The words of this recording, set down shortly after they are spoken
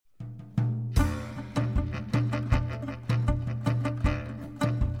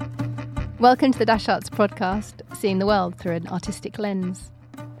Welcome to the Dash Arts podcast, seeing the world through an artistic lens.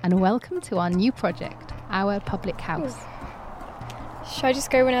 And welcome to our new project, Our Public House. Should I just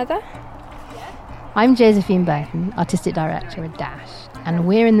go whenever? I'm Josephine Burton, Artistic Director at Dash, and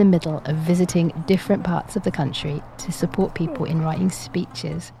we're in the middle of visiting different parts of the country to support people in writing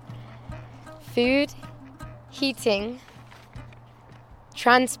speeches. Food, heating,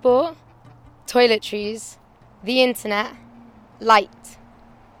 transport, toiletries, the internet, light.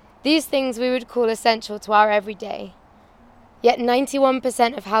 These things we would call essential to our everyday. Yet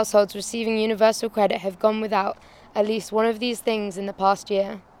 91% of households receiving universal credit have gone without at least one of these things in the past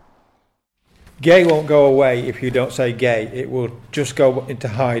year. Gay won't go away if you don't say gay. It will just go into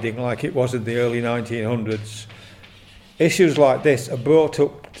hiding like it was in the early 1900s. Issues like this are brought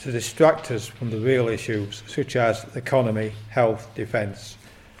up to distract us from the real issues, such as economy, health, defence.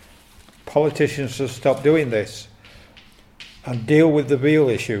 Politicians should stop doing this and deal with the real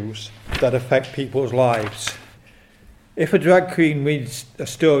issues that affect people's lives. If a drag queen reads a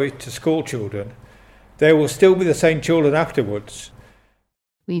story to school children, they will still be the same children afterwards.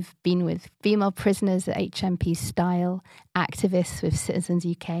 We've been with female prisoners at HMP Style, activists with Citizens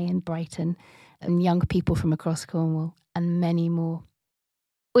UK in Brighton, and young people from across Cornwall, and many more.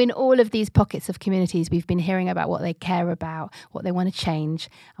 In all of these pockets of communities, we've been hearing about what they care about, what they want to change,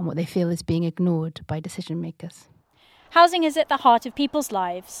 and what they feel is being ignored by decision makers. Housing is at the heart of people's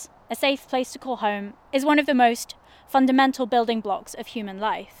lives. A safe place to call home is one of the most fundamental building blocks of human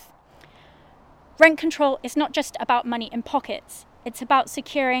life. Rent control is not just about money in pockets. It's about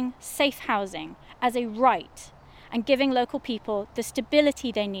securing safe housing as a right and giving local people the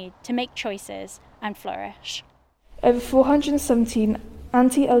stability they need to make choices and flourish. Over 417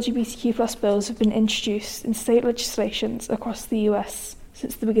 anti-LGBTQ+ bills have been introduced in state legislations across the US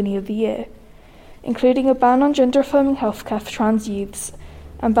since the beginning of the year, including a ban on gender-affirming healthcare for trans youths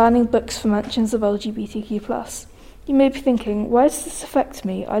and banning books for mentions of LGBTQ+. You may be thinking, why does this affect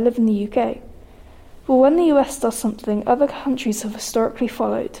me? I live in the UK. Well, when the US does something, other countries have historically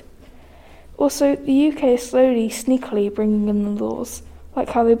followed. Also, the UK is slowly, sneakily bringing in the laws, like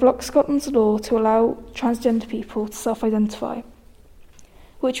how they blocked Scotland's law to allow transgender people to self-identify,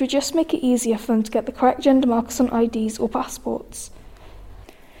 which would just make it easier for them to get the correct gender markers on IDs or passports.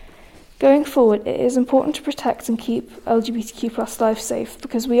 Going forward, it is important to protect and keep LGBTQ+ lives safe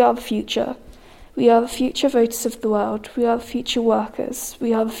because we are the future. We are the future voters of the world. We are the future workers.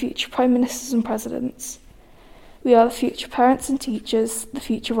 We are the future prime ministers and presidents. We are the future parents and teachers, the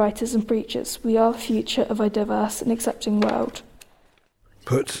future writers and preachers. We are the future of a diverse and accepting world.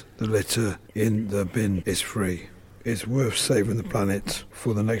 Put the litter in the bin. It's free. It's worth saving the planet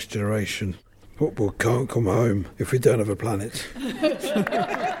for the next generation. Football can't come home if we don't have a planet.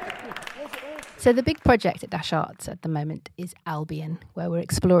 So the big project at Dash Arts at the moment is Albion, where we're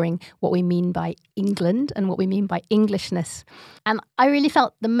exploring what we mean by England and what we mean by Englishness. And I really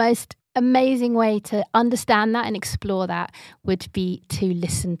felt the most amazing way to understand that and explore that would be to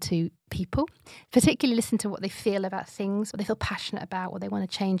listen to people, particularly listen to what they feel about things, what they feel passionate about, what they want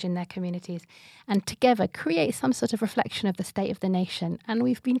to change in their communities, and together create some sort of reflection of the state of the nation. And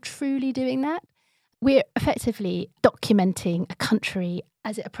we've been truly doing that. We're effectively documenting a country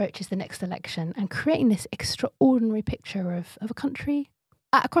as it approaches the next election and creating this extraordinary picture of a country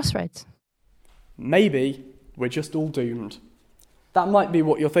at a crossroads. Maybe we're just all doomed. That might be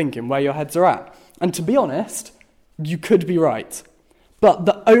what you're thinking, where your heads are at. And to be honest, you could be right. But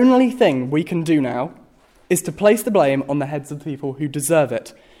the only thing we can do now is to place the blame on the heads of the people who deserve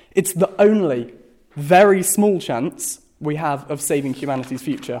it. It's the only very small chance we have of saving humanity's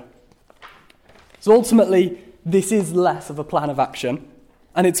future. So ultimately, this is less of a plan of action,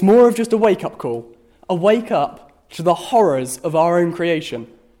 and it's more of just a wake-up call, a wake-up to the horrors of our own creation.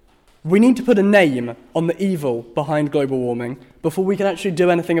 We need to put a name on the evil behind global warming before we can actually do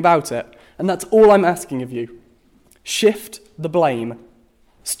anything about it, and that's all I'm asking of you. Shift the blame.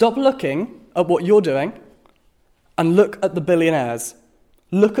 Stop looking at what you're doing, and look at the billionaires.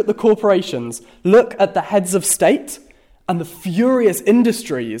 Look at the corporations. Look at the heads of state and the furious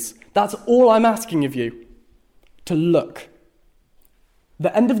industries. That's all I'm asking of you, to look.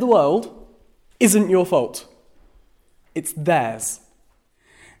 The end of the world isn't your fault. It's theirs.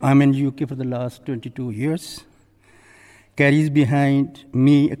 I'm in UK for the last 22 years. Carries behind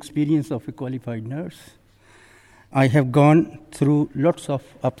me experience of a qualified nurse. I have gone through lots of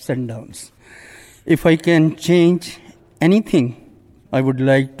ups and downs. If I can change anything, I would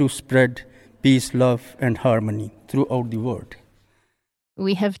like to spread peace, love, and harmony throughout the world.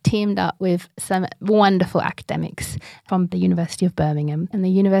 We have teamed up with some wonderful academics from the University of Birmingham and the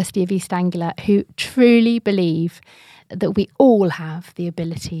University of East Anglia who truly believe that we all have the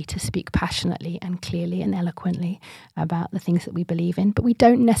ability to speak passionately and clearly and eloquently about the things that we believe in, but we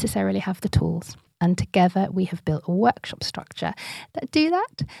don't necessarily have the tools. And together we have built a workshop structure that do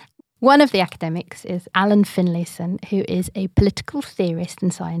that. One of the academics is Alan Finlayson, who is a political theorist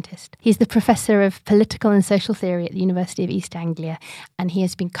and scientist. He's the Professor of Political and Social Theory at the University of East Anglia, and he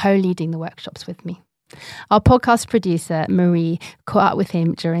has been co-leading the workshops with me. Our podcast producer, Marie, caught up with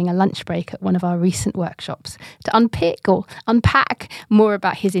him during a lunch break at one of our recent workshops to unpack more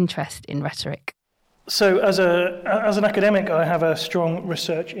about his interest in rhetoric. So as an academic, I have a strong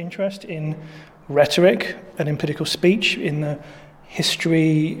research interest in rhetoric and in political speech, in the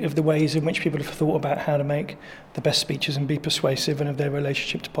history of the ways in which people have thought about how to make the best speeches and be persuasive and of their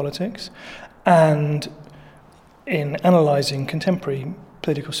relationship to politics, and in analysing contemporary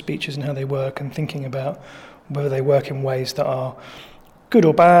political speeches and how they work, and thinking about whether they work in ways that are good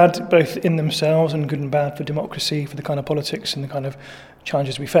or bad, both in themselves and good and bad for democracy, for the kind of politics and the kind of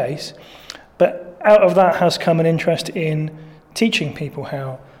challenges we face. But out of that has come an interest in teaching people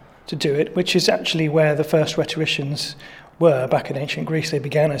how to do it, which is actually where the first rhetoricians were back in ancient Greece. They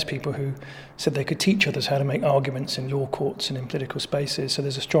began as people who said they could teach others how to make arguments in law courts and in political spaces. So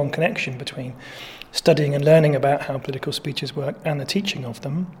there's a strong connection between studying and learning about how political speeches work and the teaching of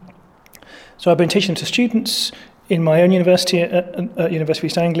them. So I've been teaching to students in my own university at University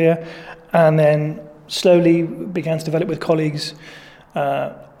of East Anglia, and then slowly began to develop with colleagues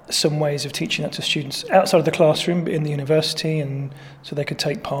some ways of teaching that to students outside of the classroom, but in the university, and so they could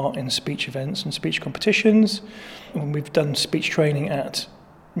take part in speech events and speech competitions. And we've done speech training at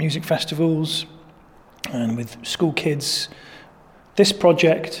music festivals and with school kids. This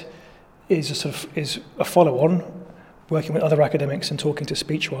project is a follow-on, working with other academics and talking to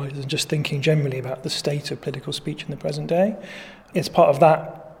speechwriters and just thinking generally about the state of political speech in the present day. As part of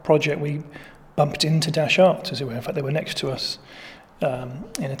that project, we bumped into Dash Arts, as it were. In fact, they were next to us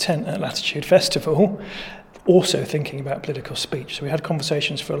in a tent at Latitude Festival, also thinking about political speech. So we had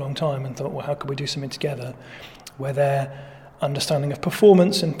conversations for a long time and thought, well, how could we do something together where their understanding of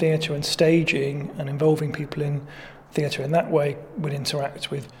performance and theatre and staging and involving people in theatre in that way would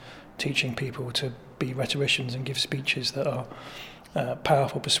interact with teaching people to be rhetoricians and give speeches that are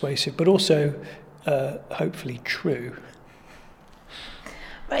powerful, persuasive, but also hopefully true.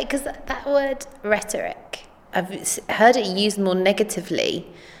 Right, because that word rhetoric, I've heard it used more negatively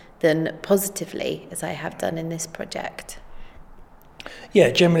than positively, as I have done in this project. Yeah,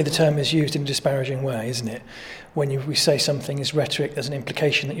 generally the term is used in a disparaging way, isn't it? When we say something is rhetoric, there's an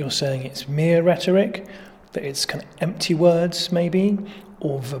implication that you're saying it's mere rhetoric, that it's kind of empty words maybe,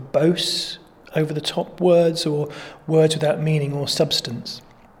 or verbose, over-the-top words, or words without meaning or substance.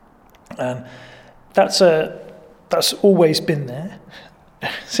 That's always been there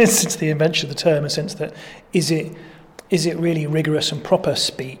since the invention of the term, a sense that is it really rigorous and proper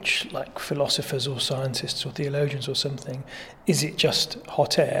speech, like philosophers or scientists or theologians or something? Is it just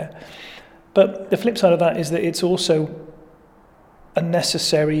hot air? But the flip side of that is that it's also a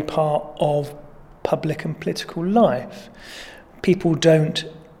necessary part of public and political life. People don't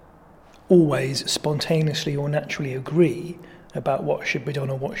always spontaneously or naturally agree about what should be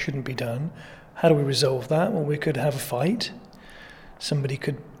done or what shouldn't be done. How do we resolve that? Well, we could have a fight. Somebody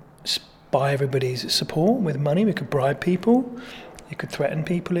could buy everybody's support with money. We could bribe people. You could threaten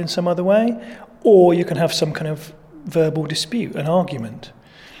people in some other way. Or you can have some kind of verbal dispute, an argument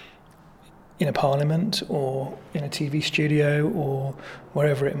in a parliament or in a TV studio or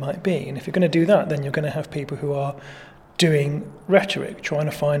wherever it might be. And if you're going to do that, then you're going to have people who are doing rhetoric, trying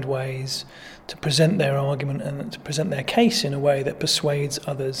to find ways to present their argument and to present their case in a way that persuades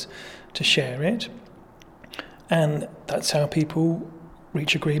others to share it. And that's how people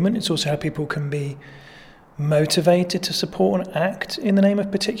reach agreement. It's also how people can be motivated to support and act in the name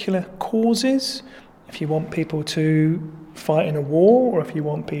of particular causes. If you want people to fight in a war, or if you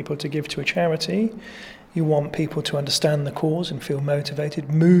want people to give to a charity, you want people to understand the cause and feel motivated,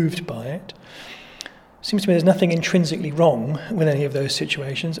 moved by it. Seems to me there's nothing intrinsically wrong with any of those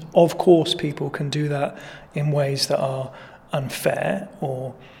situations. Of course, people can do that in ways that are unfair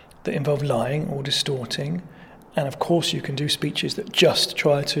or that involve lying or distorting. And of course, you can do speeches that just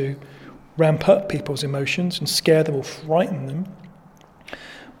try to ramp up people's emotions and scare them or frighten them.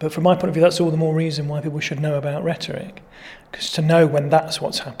 But from my point of view, that's all the more reason why people should know about rhetoric. Because to know when that's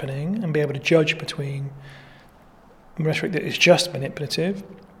what's happening and be able to judge between rhetoric that is just manipulative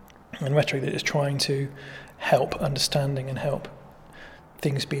and rhetoric that is trying to help understanding and help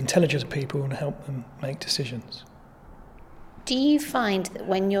things be intelligent to people and help them make decisions. Do you find that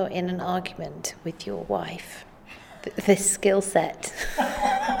when you're in an argument with your wife, this skill set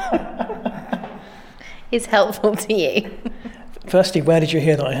is helpful to you? Firstly, where did you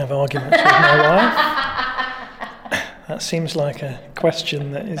hear that I have arguments with my wife? That seems like a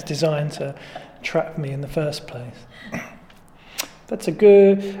question that is designed to trap me in the first place. That's a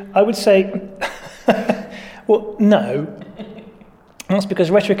good... I would say... well, no. That's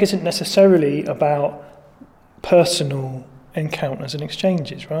because rhetoric isn't necessarily about personal encounters and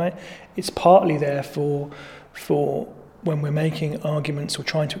exchanges, right? It's partly there for when we're making arguments or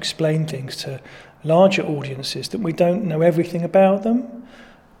trying to explain things to larger audiences that we don't know everything about them,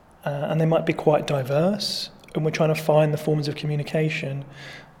 and they might be quite diverse, and we're trying to find the forms of communication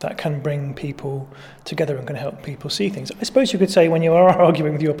that can bring people together and can help people see things. I suppose you could say when you are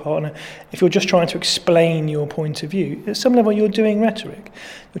arguing with your partner, if you're just trying to explain your point of view, at some level you're doing rhetoric.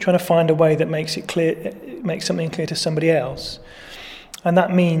 You're trying to find a way that makes it clear, makes something clear to somebody else. And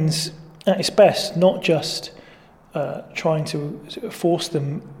that means, at its best, not just trying to force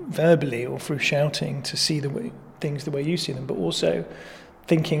them verbally or through shouting to see things the way you see them, but also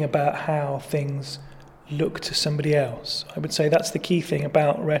thinking about how things look to somebody else. I would say that's the key thing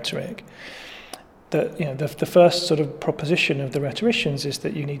about rhetoric. That, you know, the first sort of proposition of the rhetoricians is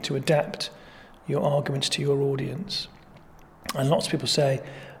that you need to adapt your arguments to your audience. And lots of people say,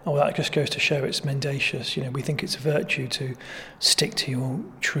 oh, that just goes to show it's mendacious. You know, we think it's a virtue to stick to your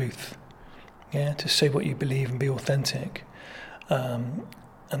truth, yeah, to say what you believe and be authentic. And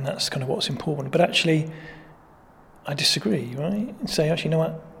that's kind of what's important. But actually, I disagree, right? And say, actually, you know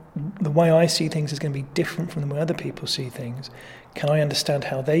what? The way I see things is going to be different from the way other people see things. Can I understand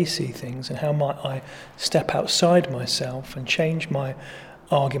how they see things, and how might I step outside myself and change my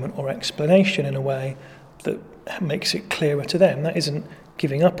argument or explanation in a way that makes it clearer to them? That isn't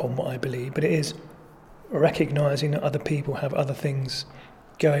giving up on what I believe, but it is recognising that other people have other things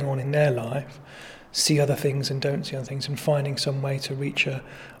going on in their life, see other things and don't see other things, and finding some way to reach a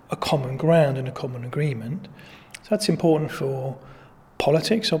common ground and a common agreement. So that's important for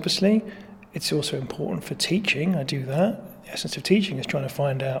politics, obviously. It's also important for teaching. I do that. The essence of teaching is trying to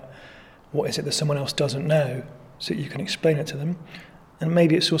find out what is it that someone else doesn't know so that you can explain it to them. And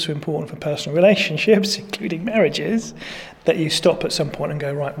maybe it's also important for personal relationships, including marriages, that you stop at some point and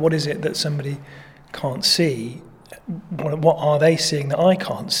go, right, what is it that somebody can't see? What are they seeing that I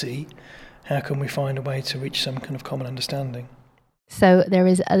can't see? How can we find a way to reach some kind of common understanding? So there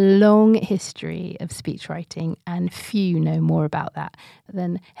is a long history of speechwriting, and few know more about that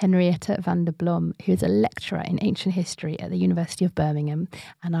than Henriette van der Blom, who is a lecturer in ancient history at the University of Birmingham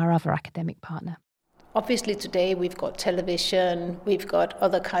and our other academic partner. Obviously today we've got television, we've got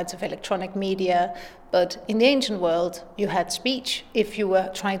other kinds of electronic media, but in the ancient world you had speech if you were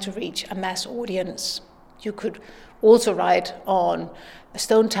trying to reach a mass audience. You could also write on a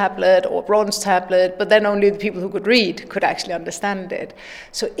stone tablet or bronze tablet, but then only the people who could read could actually understand it.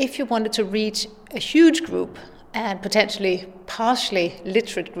 So if you wanted to reach a huge group and potentially partially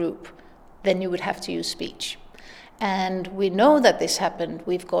literate group, then you would have to use speech. And we know that this happened.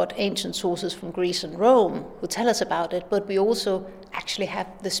 We've got ancient sources from Greece and Rome who tell us about it, but we also actually have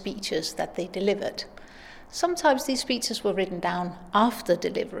the speeches that they delivered. Sometimes these speeches were written down after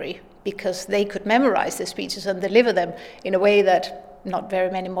delivery because they could memorize the speeches and deliver them in a way that not very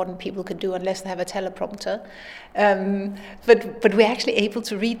many modern people could do unless they have a teleprompter. But we're actually able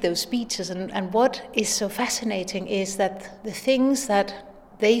to read those speeches. And what is so fascinating is that the things that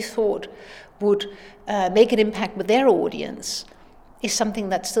they thought would make an impact with their audience is something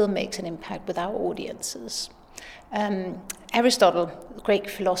that still makes an impact with our audiences. Aristotle, the Greek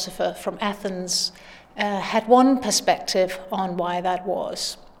philosopher from Athens, had one perspective on why that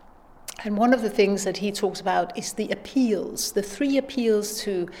was. And one of the things that he talks about is the appeals, the three appeals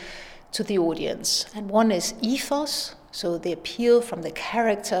to the audience. And one is ethos, so the appeal from the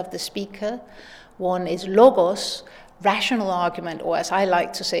character of the speaker. One is logos, rational argument, or as I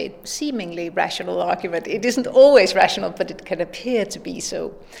like to say, seemingly rational argument. It isn't always rational, but it can appear to be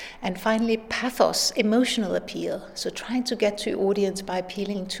so. And finally, pathos, emotional appeal. So trying to get to the audience by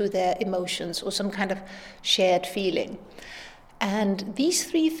appealing to their emotions or some kind of shared feeling. And these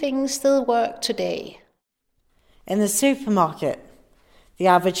three things still work today. In the supermarket, the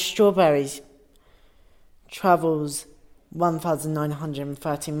average strawberries travels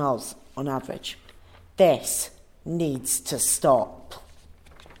 1,930 miles on average. This needs to stop.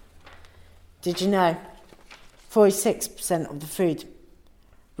 Did you know 46% of the food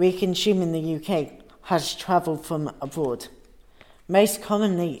we consume in the UK has travelled from abroad? Most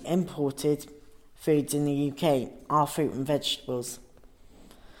commonly imported foods in the UK are fruit and vegetables.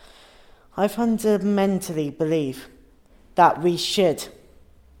 I fundamentally believe that we should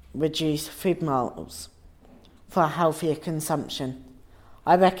reduce food miles for healthier consumption.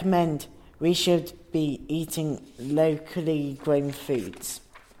 I recommend We should be eating locally grown foods.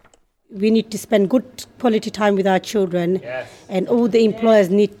 We need to spend good quality time with our children, and all the employers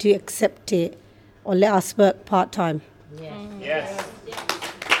need to accept it or let us work part-time. Yes.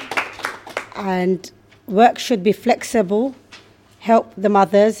 And work should be flexible, help the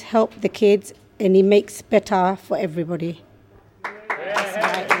mothers, help the kids, and it makes better for everybody.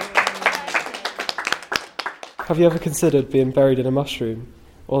 Have you ever considered being buried in a mushroom?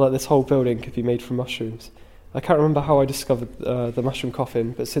 Or that this whole building could be made from mushrooms? I can't remember how I discovered the mushroom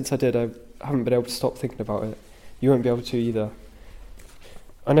coffin, but since I did, I haven't been able to stop thinking about it. You won't be able to either.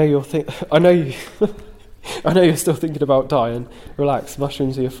 I know you're still thinking about dying. Relax,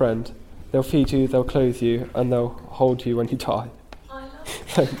 mushrooms are your friend. They'll feed you, they'll clothe you, and they'll hold you when you die.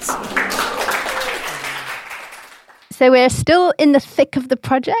 Thanks. So we're still in the thick of the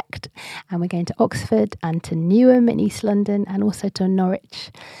project, and we're going to Oxford and to Newham in East London and also to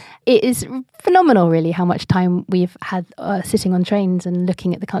Norwich. It is phenomenal, really, how much time we've had sitting on trains and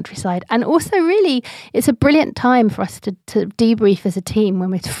looking at the countryside. And also, really, it's a brilliant time for us to debrief as a team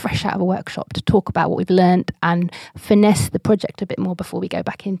when we're fresh out of a workshop, to talk about what we've learned and finesse the project a bit more before we go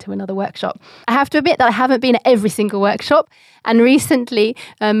back into another workshop. I have to admit that I haven't been at every single workshop. And recently,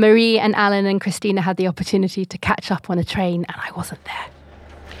 Marie and Alan and Christina had the opportunity to catch up on a train, and I wasn't there.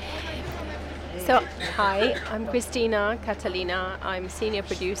 So, hi, I'm Christina Catalina. I'm senior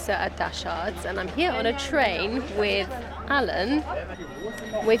producer at Dashards, and I'm here on a train with Alan.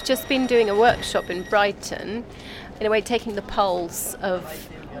 We've just been doing a workshop in Brighton, in a way taking the pulse of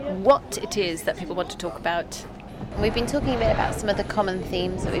what it is that people want to talk about. We've been talking a bit about some of the common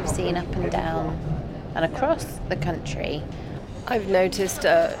themes that we've seen up and down and across the country. I've noticed,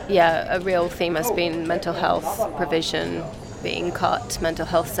 a real theme has been mental health provision being cut, mental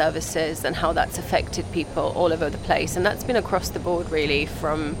health services, and how that's affected people all over the place. And that's been across the board, really,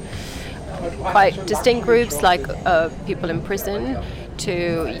 from quite distinct groups like people in prison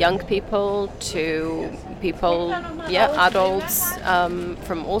to young people to people, adults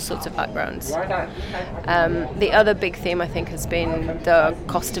from all sorts of backgrounds. The other big theme, I think, has been the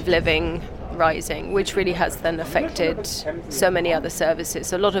cost of living rising, which really has then affected so many other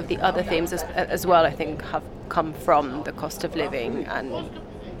services. A lot of the other themes as well, I think, have come from the cost of living. And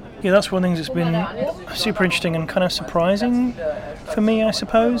yeah, that's one of the things that's been super interesting and kind of surprising for me, I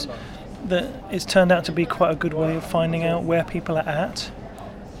suppose, that it's turned out to be quite a good way of finding out where people are at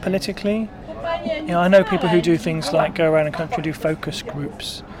politically. I know people who do things like go around the country and do focus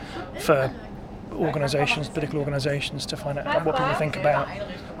groups for organisations, political organisations, to find out what people think about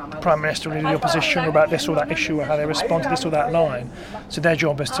the Prime Minister or the opposition, or about this or that issue, or how they respond to this or that line. So their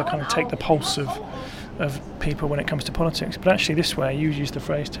job is to kind of take the pulse of people when it comes to politics. But actually this way, you used the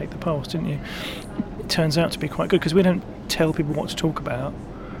phrase take the pulse, didn't you? It turns out to be quite good, because we don't tell people what to talk about.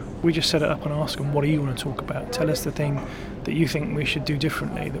 We just set it up and ask them, what do you want to talk about? Tell us the thing that you think we should do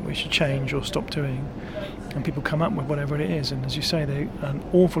differently, that we should change or stop doing. And people come up with whatever it is. And as you say, there are an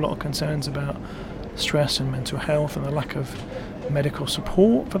awful lot of concerns about stress and mental health and the lack of medical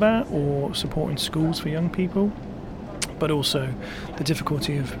support for that, or support in schools for young people, but also the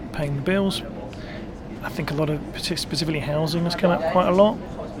difficulty of paying the bills. I think a lot of, specifically housing, has come up quite a lot.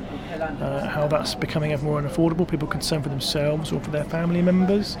 How that's becoming ever more unaffordable, people concerned for themselves or for their family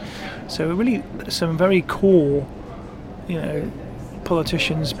members. So really some very core,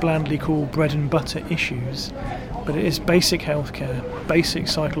 politicians blandly call bread and butter issues, but it is basic healthcare, basic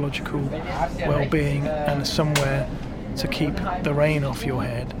psychological well-being, and somewhere to keep the rain off your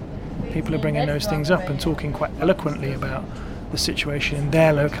head. People are bringing those things up and talking quite eloquently about the situation in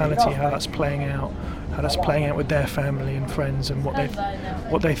their locality, how that's playing out with their family and friends, and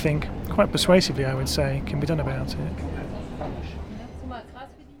what they think, quite persuasively, I would say, can be done about it.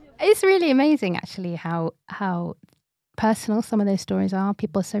 It's really amazing, actually, how personal some of those stories are.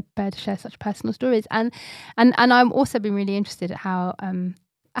 People are so prepared to share such personal stories, and I've also been really interested at how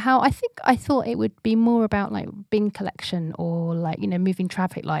I thought it would be more about like bin collection or like moving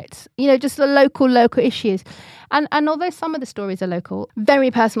traffic lights, just the local issues, and although some of the stories are local, very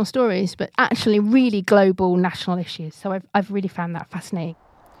personal stories, but actually really global national issues. So I've really found that fascinating.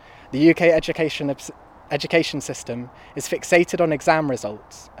 The UK education system is fixated on exam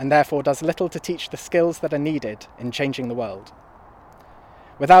results and therefore does little to teach the skills that are needed in changing the world.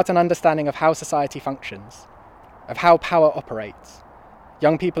 Without an understanding of how society functions, of how power operates,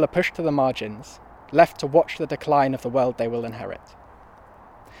 young people are pushed to the margins, left to watch the decline of the world they will inherit.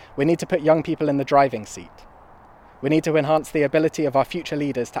 We need to put young people in the driving seat. We need to enhance the ability of our future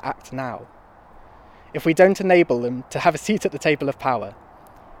leaders to act now. If we don't enable them to have a seat at the table of power,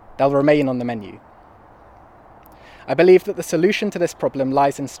 they'll remain on the menu. I believe that the solution to this problem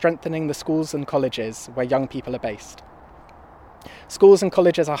lies in strengthening the schools and colleges where young people are based. Schools and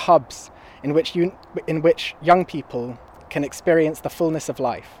colleges are hubs in which young people can experience the fullness of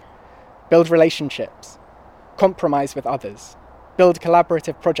life, build relationships, compromise with others, build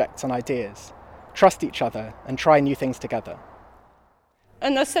collaborative projects and ideas, trust each other and try new things together.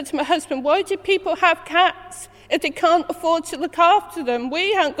 And I said to my husband, why do people have cats if they can't afford to look after them?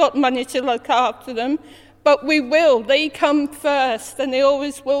 We haven't got money to look after them, but we will. They come first, and they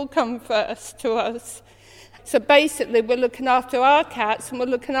always will come first to us. So basically, we're looking after our cats, and we're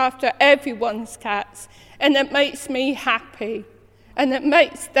looking after everyone's cats, and it makes me happy, and it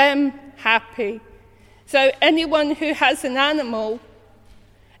makes them happy. So anyone who has an animal,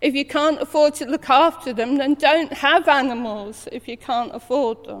 if you can't afford to look after them, then don't have animals if you can't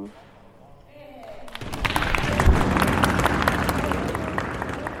afford them.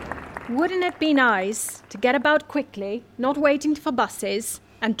 Wouldn't it be nice to get about quickly, not waiting for buses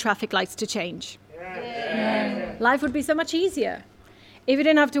and traffic lights to change? Yeah. Life would be so much easier if you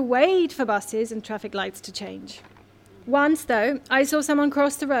didn't have to wait for buses and traffic lights to change. Once, though, I saw someone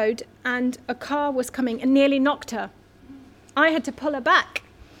cross the road and a car was coming and nearly knocked her. I had to pull her back.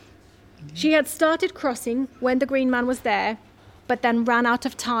 She had started crossing when the green man was there, but then ran out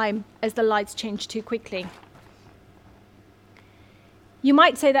of time as the lights changed too quickly. You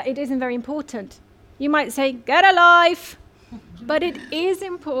might say that it isn't very important. You might say, get a life. But it is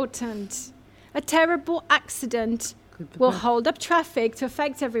important. A terrible accident will hold up traffic to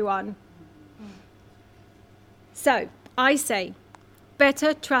affect everyone. So, I say,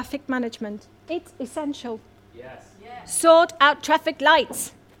 better traffic management. It's essential. Yes. Sort out traffic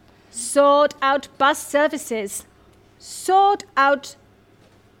lights. Sort out bus services. Sort out...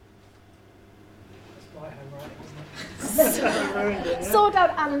 Sort out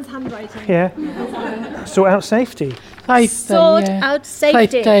Alan's handwriting. Yeah. Sort out safety. Sort out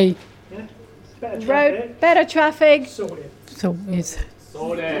safety. Safety. Road, better traffic. Sorted. Sorted.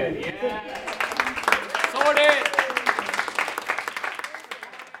 Sorted. Yeah. Sorted.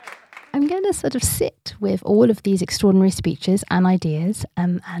 I'm going to sort of sit with all of these extraordinary speeches and ideas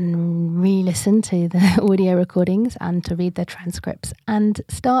and re-listen to the audio recordings and to read the transcripts and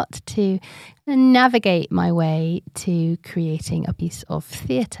start to navigate my way to creating a piece of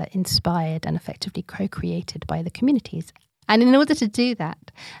theatre inspired and effectively co-created by the communities. And in order to do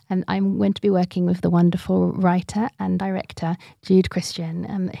that, I'm going to be working with the wonderful writer and director, Jude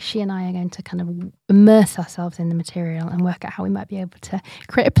Christian. She and I are going to kind of immerse ourselves in the material and work out how we might be able to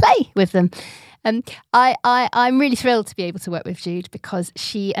create a play with them. I'm really thrilled to be able to work with Jude because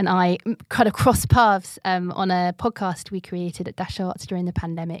she and I kind of crossed paths on a podcast we created at Dash Arts during the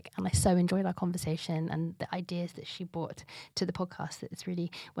pandemic, and I so enjoyed our conversation and the ideas that she brought to the podcast. It's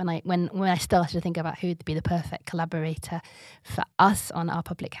really when I started to think about who would be the perfect collaborator for us on our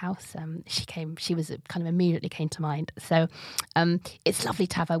public house, she was kind of immediately came to mind. So it's lovely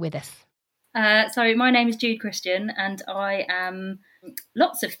to have her with us. So my name is Jude Christian and I am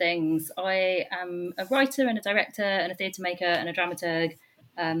lots of things. I am a writer and a director and a theatre maker and a dramaturg.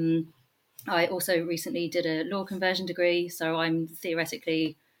 I also recently did a law conversion degree, so I'm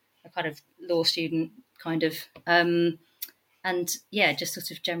theoretically a kind of law student, kind of. And yeah, just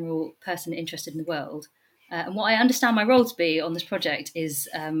sort of general person interested in the world. And what I understand my role to be on this project is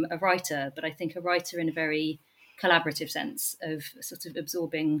a writer, but I think a writer in a very collaborative sense of sort of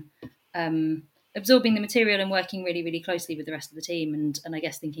absorbing the material and working really, really closely with the rest of the team. And I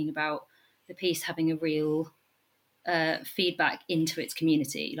guess thinking about the piece having a real feedback into its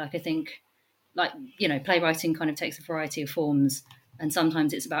community. Like I think, playwriting kind of takes a variety of forms. And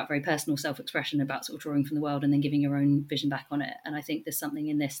sometimes it's about very personal self-expression, about sort of drawing from the world and then giving your own vision back on it. And I think there's something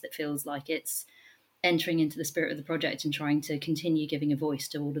in this that feels like it's entering into the spirit of the project and trying to continue giving a voice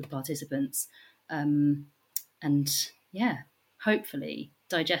to all of the participants. And yeah, hopefully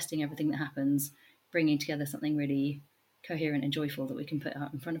digesting everything that happens, bringing together something really coherent and joyful that we can put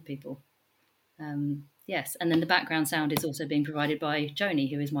out in front of people. Yes, and then the background sound is also being provided by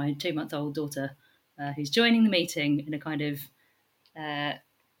Joni, who is my 2-month-old daughter, who's joining the meeting in a kind of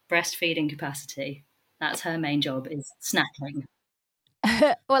breastfeeding capacity. That's her main job, is snacking.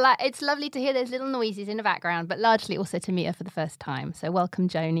 Well, it's lovely to hear those little noises in the background, but largely also to meet her for the first time. So welcome,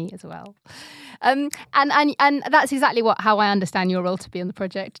 Joni, as well. And that's exactly how I understand your role to be on the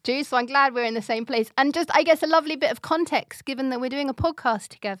project, Jude. So I'm glad we're in the same place. And just, I guess, a lovely bit of context, given that we're doing a podcast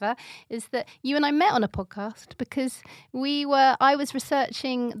together, is that you and I met on a podcast because I was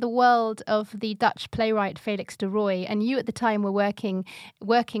researching the world of the Dutch playwright Felix de Rooij, and you at the time were working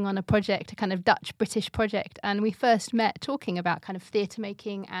on a project, a kind of Dutch-British project, and we first met talking about kind of theatre theatre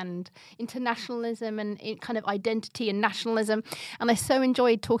making and internationalism and kind of identity and nationalism. And I so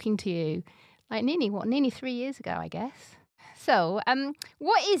enjoyed talking to you, like nearly 3 years ago, I guess. So,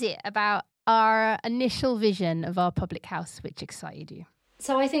 what is it about our initial vision of our public house which excited you?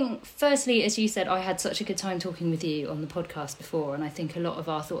 So I think, firstly, as you said, I had such a good time talking with you on the podcast before, and I think a lot of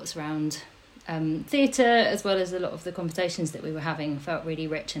our thoughts around theatre, as well as a lot of the conversations that we were having, felt really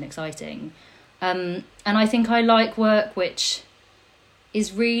rich and exciting. And I think I like work which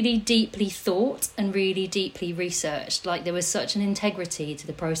is really deeply thought and really deeply researched. Like, there was such an integrity to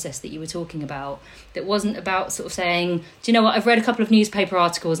the process that you were talking about that wasn't about sort of saying, do you know what, I've read a couple of newspaper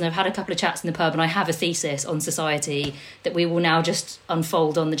articles and I've had a couple of chats in the pub and I have a thesis on society that we will now just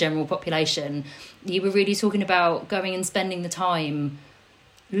unfold on the general population. You were really talking about going and spending the time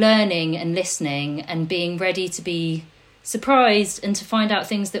learning and listening and being ready to be surprised and to find out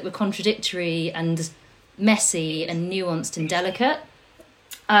things that were contradictory and messy and nuanced and delicate.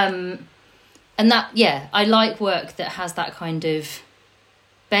 And that, yeah, I like work that has that kind of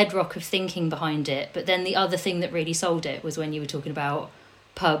bedrock of thinking behind it. But then the other thing that really sold it was when you were talking about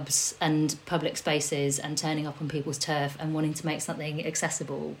pubs and public spaces and turning up on people's turf and wanting to make something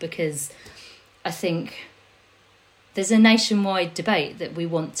accessible, because I think there's a nationwide debate that we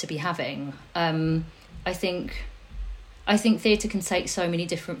want to be having. I think theatre can take so many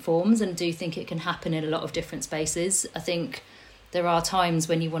different forms, and do think it can happen in a lot of different spaces. I think there are times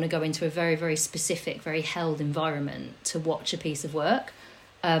when you want to go into a very, very specific, very held environment to watch a piece of work.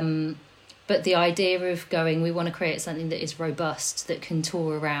 But the idea of going, we want to create something that is robust, that can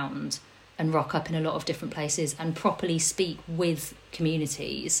tour around and rock up in a lot of different places and properly speak with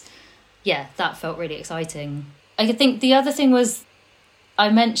communities. Yeah, that felt really exciting. I think the other thing was, I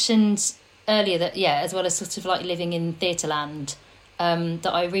mentioned earlier that, yeah, as well as sort of like living in Theatreland,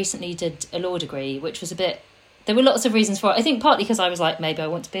 that I recently did a law degree, which was a bit, there were lots of reasons for it. I think partly because I was like, maybe I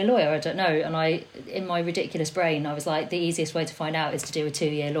want to be a lawyer, I don't know. And I, in my ridiculous brain, I was like, the easiest way to find out is to do a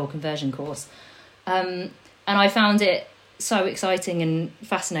 2-year law conversion course. And I found it so exciting and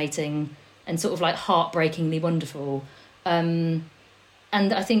fascinating and sort of like heartbreakingly wonderful. And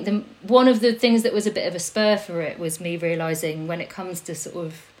I think one of the things that was a bit of a spur for it was me realising, when it comes to sort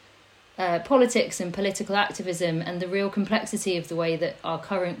of politics and political activism and the real complexity of the way that our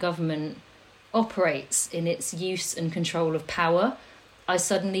current government operates in its use and control of power, I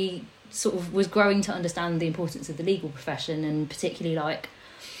suddenly sort of was growing to understand the importance of the legal profession, and particularly like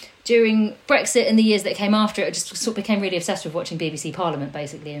during Brexit and the years that came after it, I just sort of became really obsessed with watching BBC Parliament,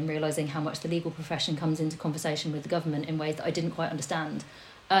 basically, and realising how much the legal profession comes into conversation with the government in ways that I didn't quite understand.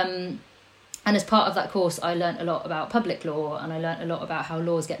 And as part of that course, I learnt a lot about public law, and I learnt a lot about how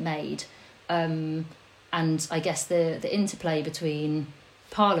laws get made. And I guess the interplay between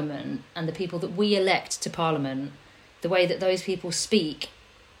Parliament and the people that we elect to Parliament, the way that those people speak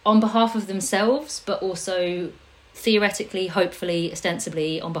on behalf of themselves, but also theoretically, hopefully,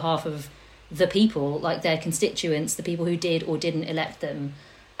 ostensibly on behalf of the people, like their constituents, the people who did or didn't elect them.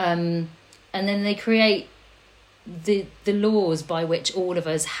 And then they create the laws by which all of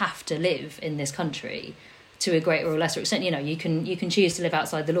us have to live in this country to a greater or lesser extent. You know, you can choose to live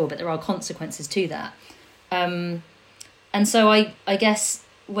outside the law, but there are consequences to that. And so I guess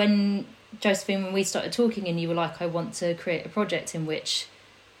when, Josephine, when we started talking and you were like, I want to create a project in which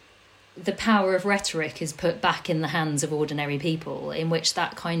the power of rhetoric is put back in the hands of ordinary people, in which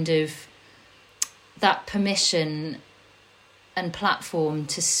that kind of, that permission and platform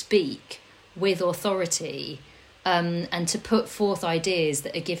to speak with authority, and to put forth ideas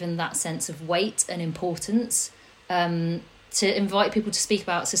that are given that sense of weight and importance, to invite people to speak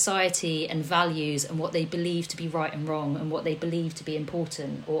about society and values and what they believe to be right and wrong and what they believe to be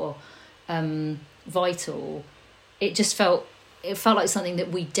important or vital. It felt like something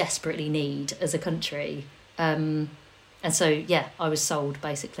that we desperately need as a country. And so, yeah, I was sold,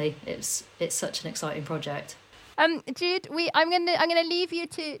 basically. It's such an exciting project. Jude, I'm gonna leave you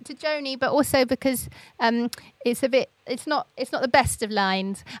to Joni, but also because it's not the best of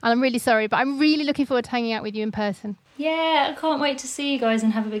lines, and I'm really sorry, but I'm really looking forward to hanging out with you in person. Yeah, I can't wait to see you guys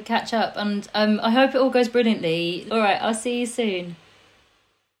and have a big catch up, and I hope it all goes brilliantly. All right, I'll see you soon.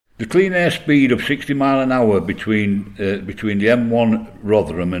 The clean air speed of 60 mile an hour between the M1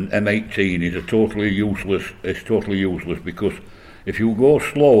 Rotherham and M18 is totally useless. It's totally useless because if you go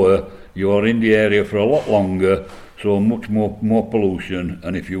slower, you are in the area for a lot longer, so much more pollution.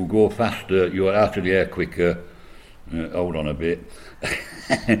 And if you go faster, you are out of the air quicker. Hold on a bit.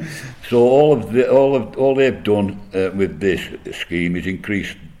 So all they've done with this scheme is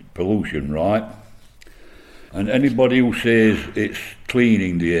increase pollution, right? And anybody who says it's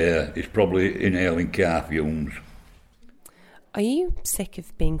cleaning the air is probably inhaling car fumes. Are you sick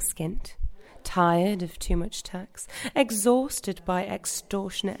of being skint? Tired of too much tax? Exhausted by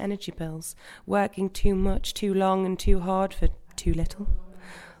extortionate energy bills? Working too much, too long and too hard for too little?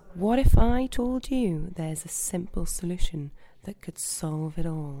 What if I told you there's a simple solution that could solve it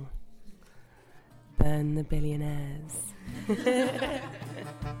all? Burn the billionaires.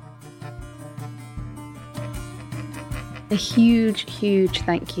 A huge, huge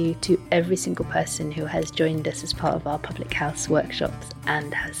thank you to every single person who has joined us as part of our Public House workshops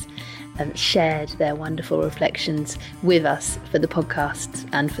and has shared their wonderful reflections with us for the podcasts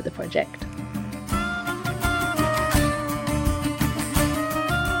and for the project.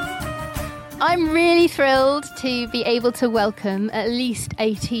 I'm really thrilled to be able to welcome at least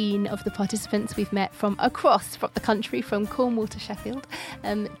 18 of the participants we've met from across the country, from Cornwall to Sheffield,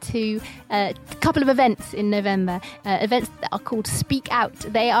 to a couple of events in November, events that are called Speak Out.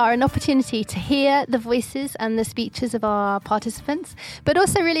 They are an opportunity to hear the voices and the speeches of our participants, but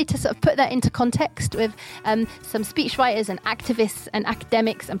also really to sort of put that into context with some speechwriters and activists and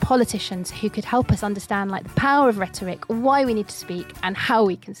academics and politicians who could help us understand the power of rhetoric, why we need to speak and how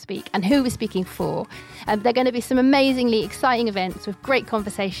we can speak and who we're speaking for. There are going to be some amazingly exciting events with great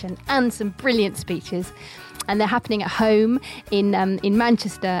conversation and some brilliant speeches, and they're happening at home in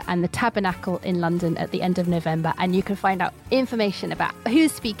Manchester and the Tabernacle in London at the end of November. And you can find out information about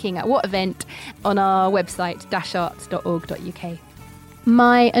who's speaking at what event on our website dasharts.org.uk.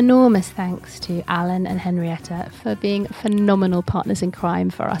 My enormous thanks to Alan and Henrietta for being phenomenal partners in crime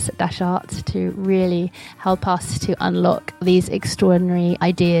for us at Dash Arts to really help us to unlock these extraordinary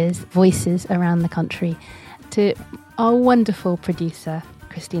ideas, voices around the country. To our wonderful producer,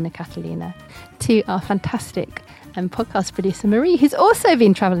 Christina Catalina. To our fantastic podcast producer, Marie, who's also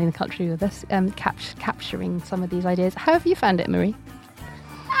been travelling the country with us, capturing some of these ideas. How have you found it, Marie?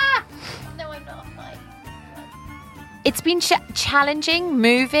 It's been challenging,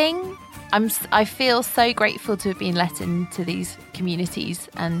 moving. I feel so grateful to have been let into these communities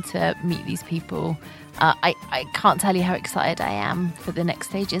and to meet these people. I can't tell you how excited I am for the next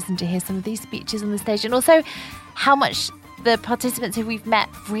stages and to hear some of these speeches on the stage, and also how much the participants who we've met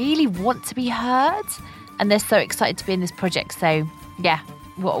really want to be heard, and they're so excited to be in this project. So yeah,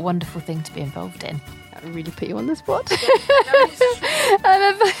 what a wonderful thing to be involved in. Really put you on the spot.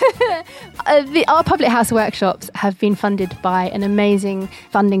 Our Public House workshops have been funded by an amazing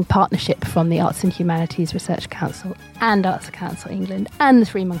funding partnership from the Arts and Humanities Research Council and Arts Council England and the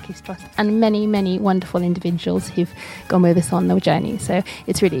Three Monkeys Trust and many, many wonderful individuals who've gone with us on the journey. So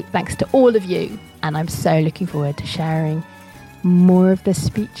it's really thanks to all of you, and I'm so looking forward to sharing more of the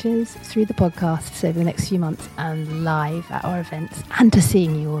speeches through the podcasts over the next few months and live at our events and to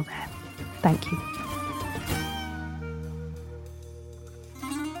seeing you all there. Thank you.